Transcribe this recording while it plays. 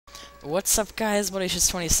What's up, guys?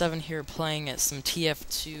 Bodacious27 here, playing at some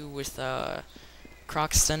TF2 with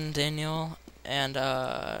Croxton, Daniel, and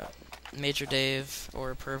Major Dave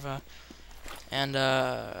or Perva, and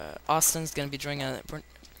Austin's gonna be joining us.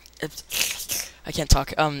 I can't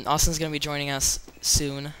talk. Austin's gonna be joining us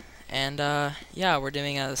soon, and yeah, we're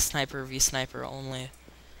doing a sniper v sniper only.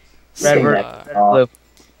 Red, So, blue.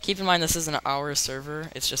 keep in mind this isn't our server;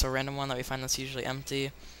 it's just a random one that we find that's usually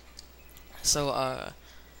empty. So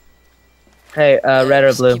Hey, red or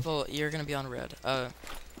just blue? People, you're gonna be on red. Oh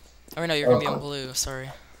no, you're gonna be on blue. Sorry.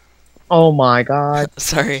 Oh my god.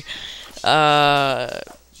 Sorry. But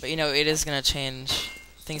you know, it is gonna change.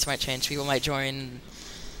 Things might change. People might join,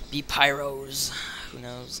 be pyros. Who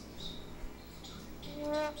knows?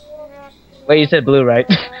 Wait, you said blue, right?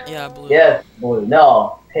 Yeah, blue. Yes, blue.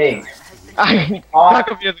 No, pink. Not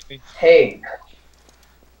confusing me. Pink.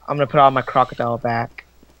 I'm gonna put on my crocodile back.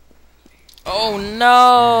 Oh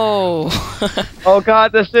no! Oh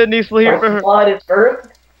god, the Sydney sleeper. Blood is first.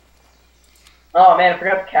 Oh man, I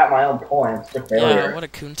forgot to cap my own points. Just Yeah, failure. what a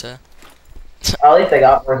kunta. At least I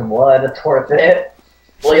got first blood. That's worth it.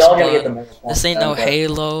 Well, y'all gonna get the most points. This ain't no but-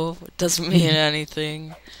 Halo. It doesn't mean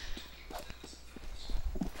anything.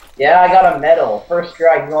 Yeah, I got a medal. First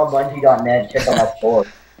strike. Go on Bungie.net. Check out my score.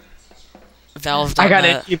 Valve. I got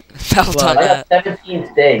it. I Valve.net. got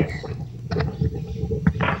 17 stakes.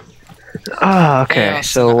 Ah, okay. Yeah,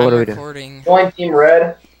 So I'm what do we do? recording. Join Team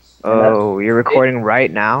Red. Oh, you're recording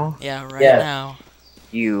right now? Yeah, right Yes. now.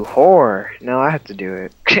 You whore! No, I have to do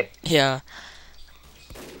it. Yeah.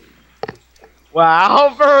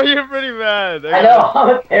 Wow, bro, you're pretty bad. I know. I'm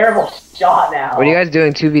a terrible shot now. What are you guys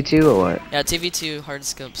doing? 2v2 or what? Yeah, TV2 hard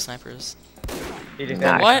scope snipers.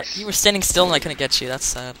 Nice. What? You were standing still and I couldn't get you. That's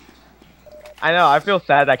sad. I know. I feel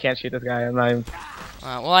sad I can't shoot this guy. I'm not even...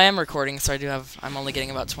 Well, I am recording, so I'm only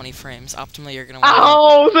getting about 20 frames. Optimally, you're gonna want.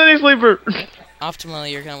 Ow, Sydney sleeper.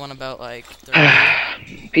 Optimally, you're gonna want about like 30.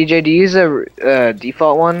 PJ, do you use a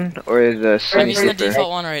default one or the I'm Sydney using the sleeper? default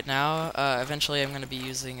one right now. Eventually, I'm gonna be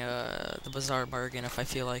using the Bazaar bargain if I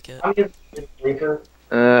feel like it. I'm using the sleeper.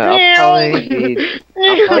 I'll probably use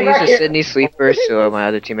a Sydney sleeper so my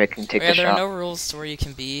other teammate can take Yeah, the there are shot. no rules to where you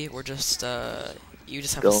can be. We're just you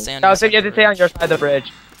just have Go. to stand. No, so inside you have the to stay on your bridge. side of the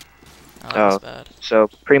bridge. Oh, that's bad. So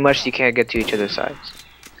pretty much you can't get to each other's sides.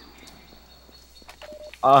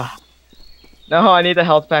 No, I need the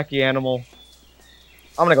health packy animal.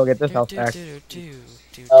 I'm gonna go get this health pack.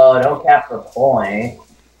 Oh, don't cap the point.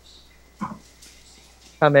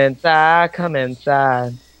 Come inside, come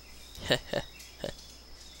inside.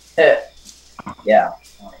 Yeah.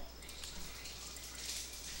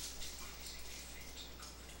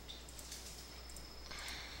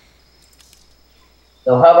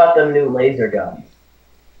 So how about them new laser guns?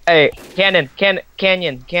 Hey, canyon.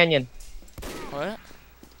 What?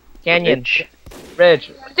 Canyon.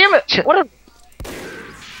 Ridge. Damn it! What a...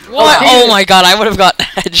 What? Oh, Oh my god! I would have got a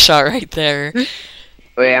headshot right there.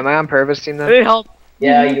 Wait, am I on purpose team I then? need help.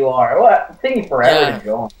 Yeah, you are. What? It's taking forever Yeah. to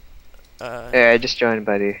join. Yeah, I just joined,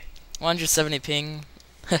 buddy. 170 ping.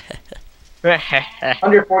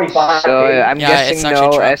 145. So I'm Yeah, it's guessing actually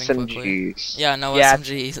no dropping quickly. SMGs. Yeah, no Yeah.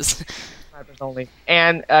 SMGs. Snipers only.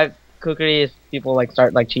 And kukri is people like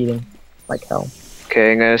start like cheating, like hell.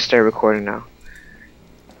 Okay, I'm gonna start recording now.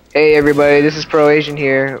 Hey everybody, this is Pro Asian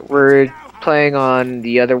here. We're playing on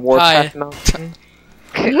the other Warpath Mountain.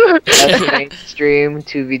 That's mainstream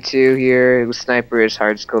 2v2 here. The sniper is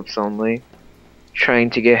hard scopes only. Trying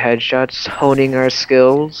to get headshots, honing our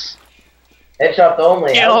skills. Headshots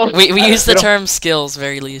only. Skills. We use the We don't- term skills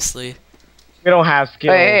very loosely. We don't have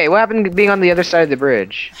skills. Hey, what happened to being on the other side of the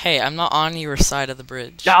bridge? Hey, I'm not on your side of the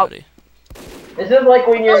bridge, No. buddy. This is like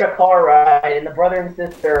when you're in a car ride and the brother and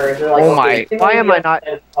sister are like, Oh okay, my- why am I not-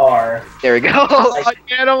 in the car? There we go. Oh,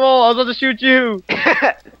 animal! I was about to shoot you.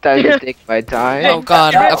 Time to take my time. Oh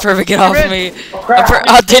god, yeah. a perfect get off me. Oh crap!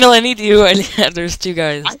 Oh, Daniel, I need you. There's two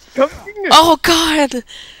guys. Come Oh god.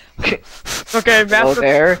 Okay, Oh, master.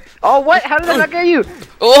 there. Oh, what? How did I not get you?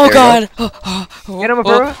 Oh There god. Get him a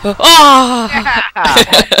bro. Ah.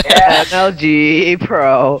 Yeah, MLG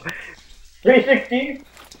Pro. 360.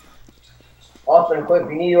 Austin, quick,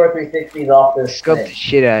 we need your 360s off this Scope the thing.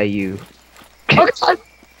 shit out of you. Did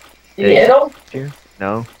you hit him?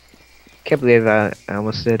 No. Can't believe I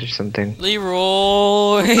almost did or something.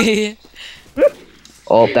 Leroy.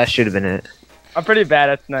 Oh, that should have been it. I'm pretty bad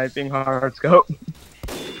at sniping hard scope.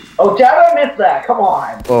 Oh, Jabba missed that. Come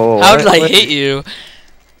on. Whoa, How what- did I what- hit you?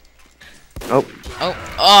 Oh. Oh.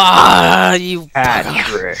 Ah, you.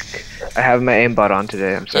 Patrick. I have my aimbot on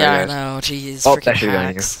today. I'm sorry. Yeah, I guys. know. Jeez. Oh, Freaking that should've gone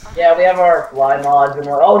in hacks. Yeah, we have our fly mods and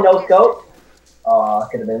we're oh no scope.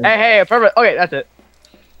 Could have been. Hey, perfect. Okay, that's it.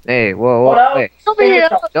 Hey, whoa, Oh whoa, no! wait. Come here.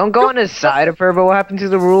 Don't go on his side of her, but what happened to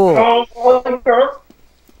the rule? Oh,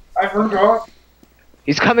 I forgot.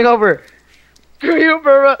 He's coming over. Screw you,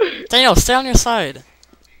 Burma. Daniel, stay on your side.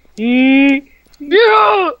 Yeah.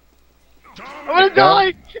 I'm gonna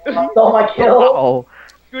die. I stole my kill. Oh,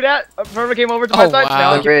 Screw that. Burma came over to my Oh, side. wow.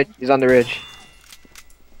 Now I on the ridge. He's on the ridge.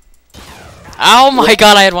 Oh my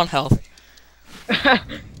god, I had 1 health.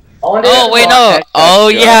 Oh, wait, no. Headshot Oh,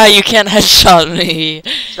 you. yeah, you can't headshot me.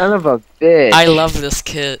 Son of a bitch. I love this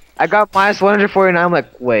kit. I got minus 149. I'm like,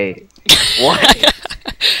 wait. What?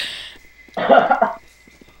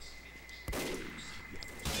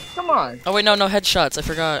 Come on. Oh, wait, no headshots. I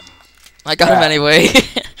forgot. I got him anyway.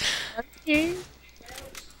 See,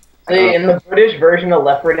 in the British version of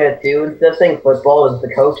Left 4 Dead 2, instead of saying football, does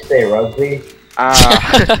the coach say rugby?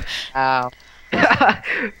 Ow.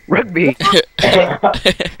 Rugby.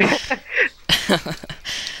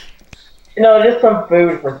 You know, just some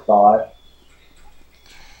food for thought.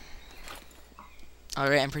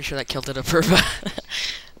 Alright, I'm pretty sure that killed it a purva.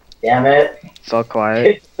 Damn it. It's all quiet.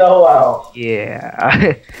 It's so well.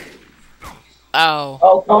 Yeah. Ow.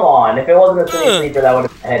 Oh, come on. If it wasn't a city sleeper, that would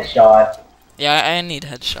have been a headshot. Yeah, I need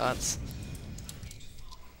headshots.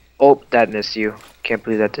 Oh, that missed you. Can't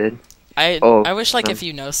believe that did. I wish, like, if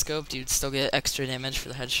you no-scoped, you'd still get extra damage for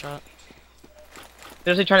the headshot.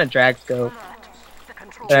 Seriously trying to drag scope.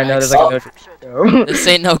 And I know there's like no scope. This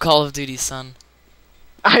ain't no Call of Duty, son.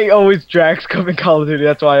 I always drag scope in Call of Duty.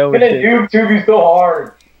 That's why I I'm always gonna do. noob Tubi so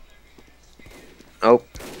hard. Oh.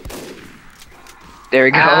 There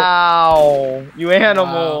we go. Ow! You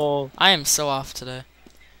animal! I am so off today.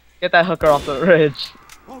 Get that hooker off the ridge.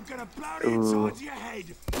 Ooh.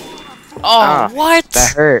 Oh, Ah, what?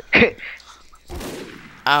 That hurt.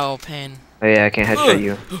 Ow, pain. Oh yeah, I can't headshot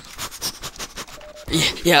you.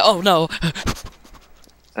 Yeah, oh no.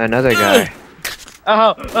 Another guy.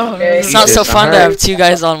 Oh, oh. Okay. It's not so Jesus, fun I'm to hurt. have 2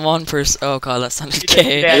 guys on 1 person. Oh god, that sounded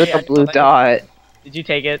gay. Yeah, With the blue dot. Did you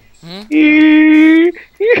take it? Hmm?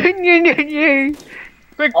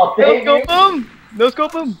 Quick, I'll no save you. scope him! No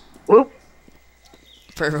scope him! Whoop.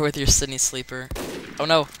 Purva with your Sydney sleeper. Oh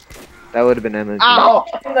no. That would have been Emma's. Ow!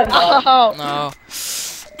 Oh, in the nuts. Ow! No.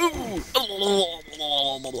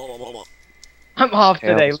 I'm off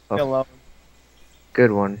Yeah, today. I was Leave me alone.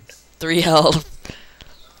 Good one. 3 health.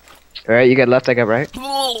 Alright, you got left, I got right.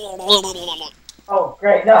 Oh,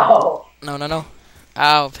 great, no. No.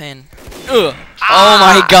 Ow, pain. Ugh. Oh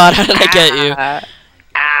my god, how did I get you?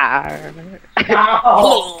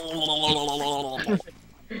 No.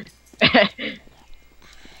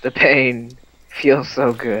 The pain feels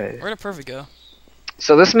so good. Where'd Purva go?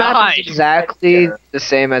 So this map Nice. is exactly the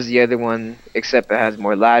same as the other one, except it has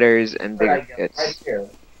more ladders and bigger Right pits. here.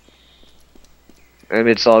 And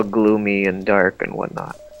it's all gloomy and dark and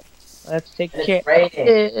whatnot. Let's take It's care.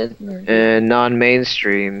 raining. And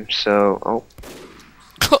non-mainstream, so... Oh.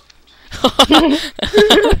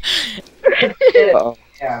 Uh-oh.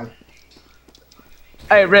 Yeah.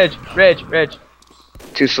 Hey, Ridge.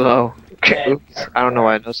 Too slow. Oops. I don't know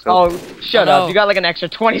why no scope. Oh, shut Oh, up. no. You got like an extra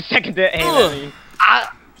 20 seconds to aim at me.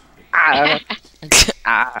 Ah.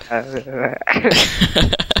 I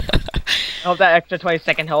hope that extra 20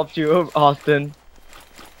 second helped you, Austin.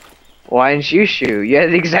 Why didn't you shoot? You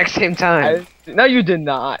had the exact same time. No, you did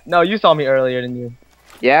not. No, you saw me earlier than you.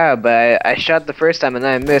 Yeah, but I shot the first time and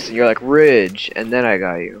then I missed, and you're like, Ridge, and then I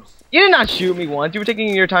got you. You did not shoot me once. You were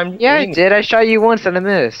taking your time. Yeah, I aiming. did. I shot you once and I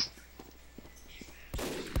missed.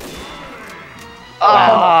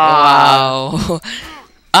 Wow.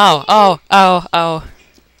 Ow.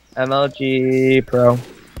 MLG Pro.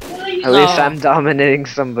 At least I'm dominating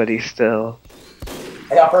somebody still.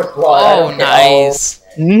 I got first blood. I Oh, don't care. nice.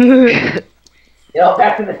 You know,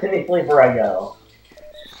 back to the city sleeper I go.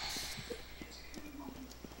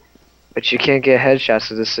 But you can't get headshots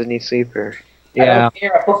with a Sydney sleeper. I Yeah. don't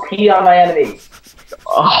care. I put pee on my enemy.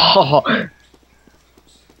 Oh.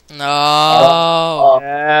 No. Oh.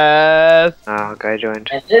 Yes. Oh, guy joined.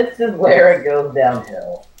 And this is where it goes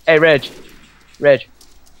downhill. Hey, Ridge.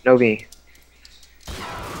 No me.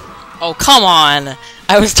 Oh, come on.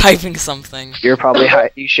 I was typing something. You're probably high.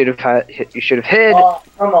 You should have hit. You should have hit. Oh,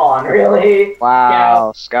 come on, really?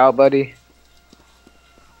 Wow, scout buddy.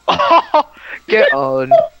 Get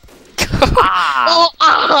on. Ah.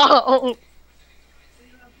 Oh.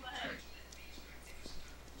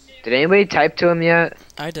 Did anybody type to him yet?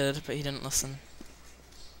 I did, but he didn't listen.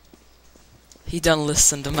 He done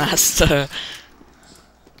listen to Master.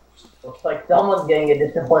 Looks like someone's getting a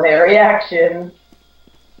disciplinary action.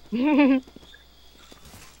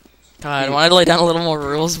 God, wanted to lay down a little more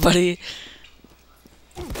rules, buddy.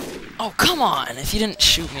 Oh, come on! If you didn't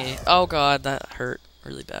shoot me. Oh god, that hurt.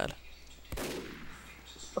 really bad.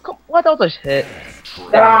 What? That was a hit.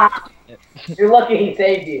 Ah, you're lucky he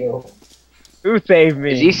saved you. Who saved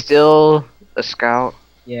me? Is he still a scout?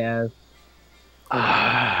 Yes.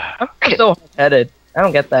 Ah. I'm so headed. I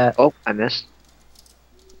don't get that. Oh, I missed.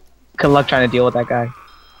 Good luck trying to deal with that guy.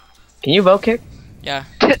 Can you vote kick? Yeah.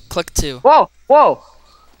 Click 2. Whoa, whoa!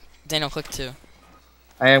 Daniel, click 2.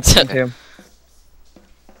 I am clicking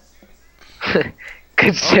too.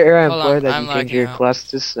 Consider I'm hold on, bored that I'm you change lagging your out. class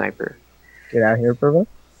to sniper. Get out here, Purva.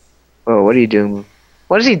 Whoa, what are you doing?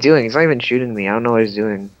 What is he doing? He's not even shooting me. I don't know what he's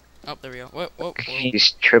doing. Oh, there we go. Whoa, whoa, whoa.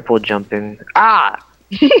 He's triple jumping. Ah!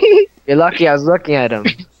 You're lucky I was looking at him.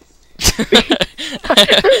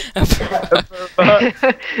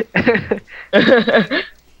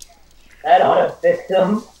 That ought to fix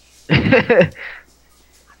him.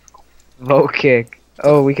 Vote kick.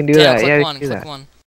 Oh, we can do Daniel, that. click Yeah, we 1, can do click that. 1.